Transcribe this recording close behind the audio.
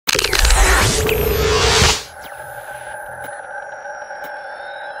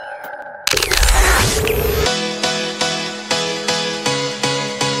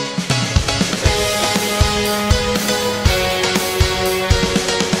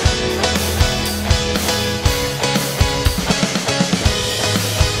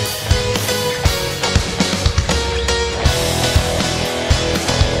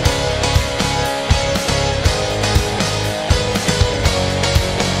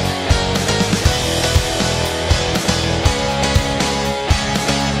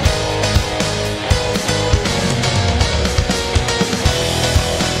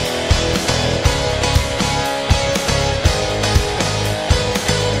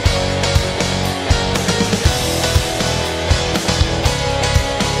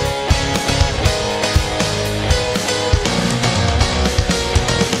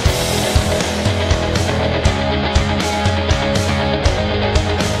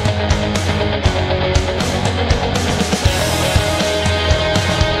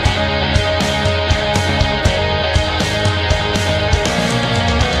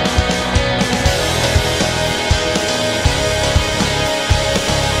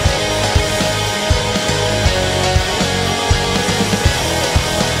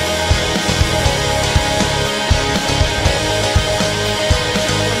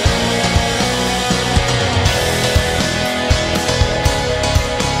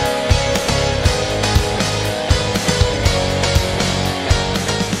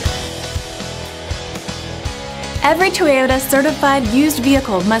Every Toyota certified used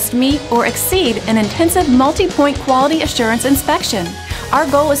vehicle must meet or exceed an intensive multi-point quality assurance inspection. Our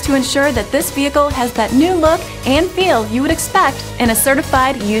goal is to ensure that this vehicle has that new look and feel you would expect in a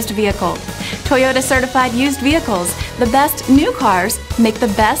certified used vehicle. Toyota certified used vehicles, the best new cars make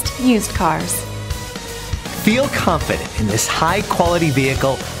the best used cars. Feel confident in this high-quality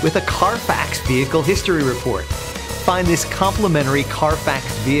vehicle with a Carfax Vehicle History Report. Find this complimentary Carfax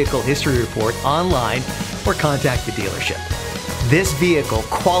Vehicle History Report online or contact the dealership. This vehicle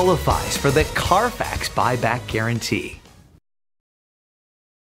qualifies for the Carfax Buyback Guarantee.